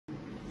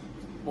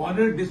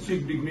Honored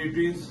district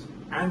dignitaries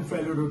and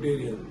fellow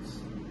Rotarians,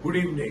 good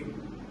evening.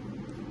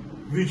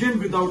 Vision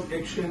without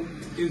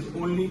action is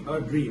only a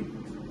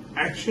dream.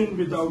 Action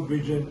without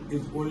vision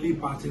is only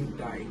passing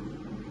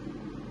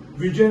time.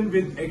 Vision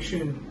with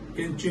action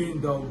can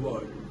change the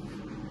world.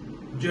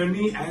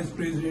 Journey as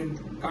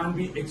president can't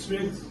be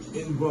expressed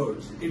in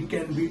words, it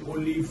can be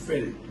only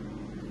felt.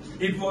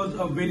 It was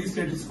a very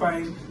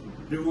satisfying,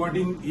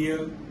 rewarding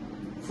year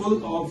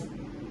full of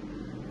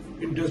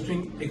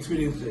interesting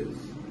experiences.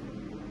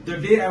 The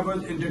day I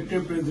was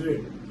inducted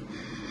president,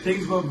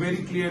 things were very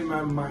clear in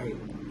my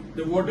mind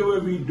that whatever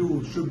we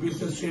do should be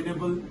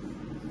sustainable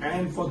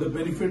and for the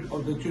benefit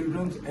of the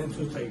children and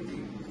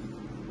society.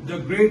 The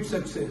great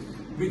success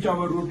which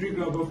our Rotary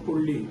Club of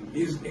Kurli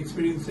is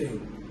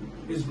experiencing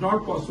is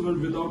not possible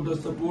without the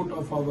support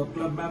of our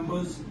club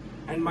members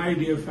and my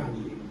dear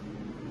family.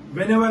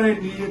 Whenever I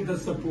needed the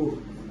support,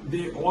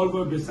 they all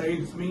were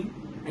beside me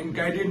and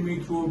guided me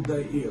throughout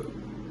the year.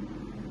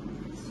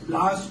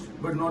 Last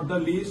but not the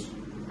least,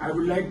 I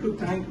would like to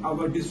thank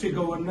our District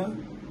Governor,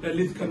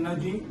 Lalit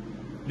Khanna ji,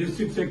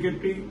 District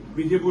Secretary,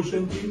 Vijay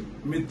Bhushan ji,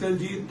 Mittal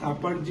ji,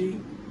 Thapar ji,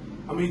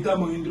 Amita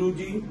Mohindru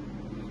ji,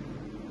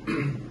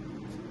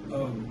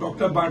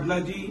 Dr.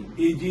 Badla ji,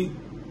 AG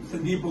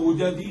Sandeep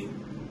Ahuja ji,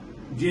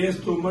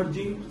 JS Tomar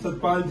ji,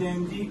 Satpal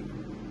Jain ji,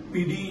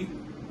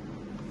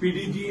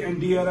 PDG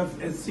and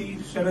DRF SC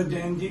Sharad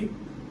Jain ji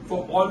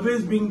for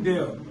always being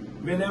there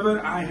whenever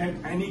I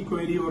had any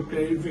query or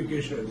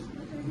clarifications.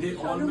 They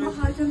always...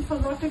 Mahajan for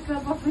Rotary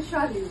Club of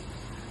Vishali.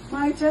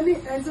 My journey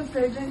as a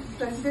president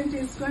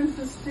is going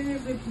to stay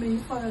with me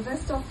for the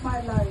rest of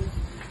my life.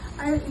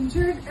 I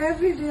enjoyed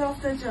every day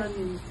of the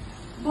journey.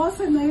 बहुत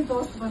से नए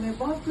दोस्त बने,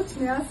 बहुत कुछ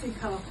नया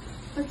सीखा,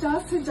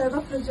 50 से ज्यादा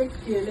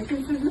प्रोजेक्ट किए,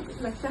 लेकिन फिर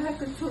लगता है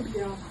कुछ छूट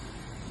गया.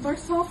 But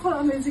so far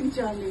amazing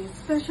journey.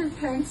 Special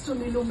thanks to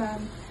Neelu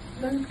ma'am,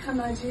 Lalit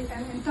Khanna ji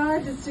and entire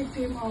district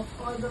team of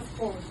all the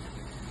sports.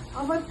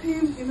 Our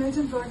theme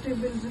Imagine Rotary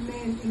will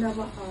remain in our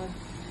heart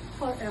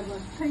forever.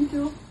 Thank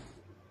you.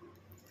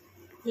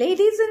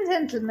 Ladies and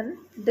gentlemen,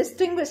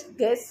 distinguished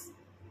guests,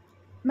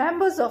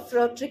 members of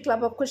Rotary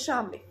Club of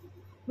Kushambi,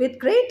 with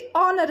great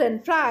honor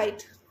and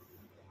pride,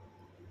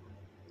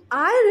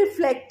 I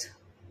reflect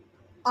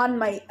on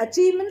my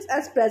achievements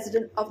as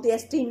president of the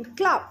esteemed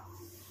club.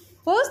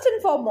 First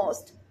and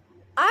foremost,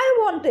 I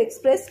want to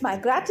express my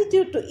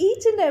gratitude to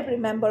each and every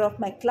member of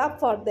my club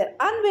for their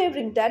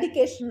unwavering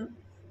dedication,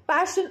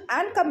 passion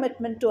and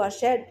commitment to our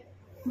shared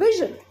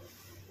vision.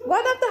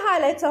 One of the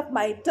highlights of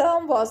my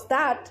term was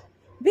that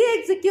we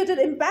executed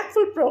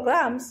impactful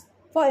programs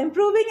for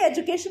improving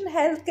education,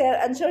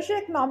 healthcare and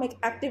socio-economic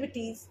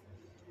activities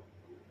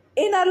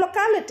in our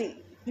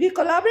locality. We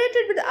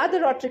collaborated with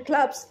other Rotary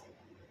clubs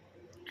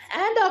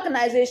and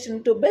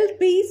organizations to build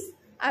peace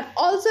and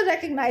also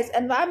recognize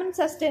environment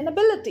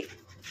sustainability.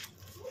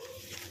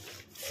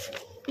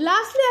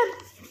 Lastly,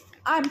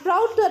 I am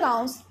proud to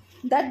announce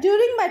that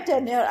during my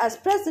tenure as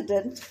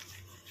president,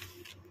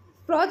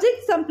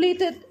 projects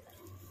completed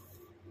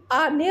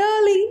are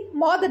nearly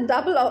more than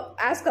double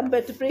as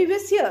compared to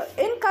previous year.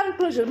 In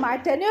conclusion, my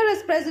tenure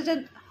as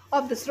president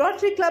of this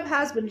Rotary Club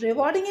has been a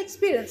rewarding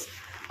experience.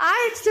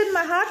 I extend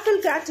my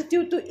heartfelt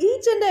gratitude to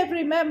each and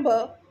every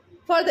member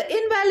for the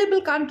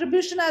invaluable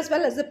contribution as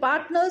well as the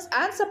partners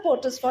and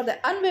supporters for their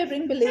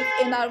unwavering belief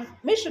in our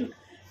mission.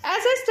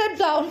 As I step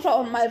down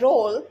from my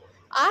role,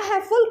 I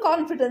have full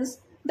confidence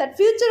that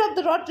future of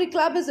the Rotary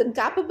Club is in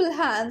capable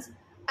hands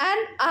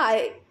and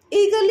I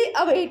eagerly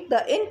await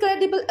the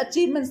incredible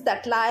achievements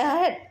that lie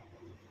ahead.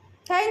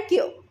 Thank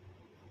you.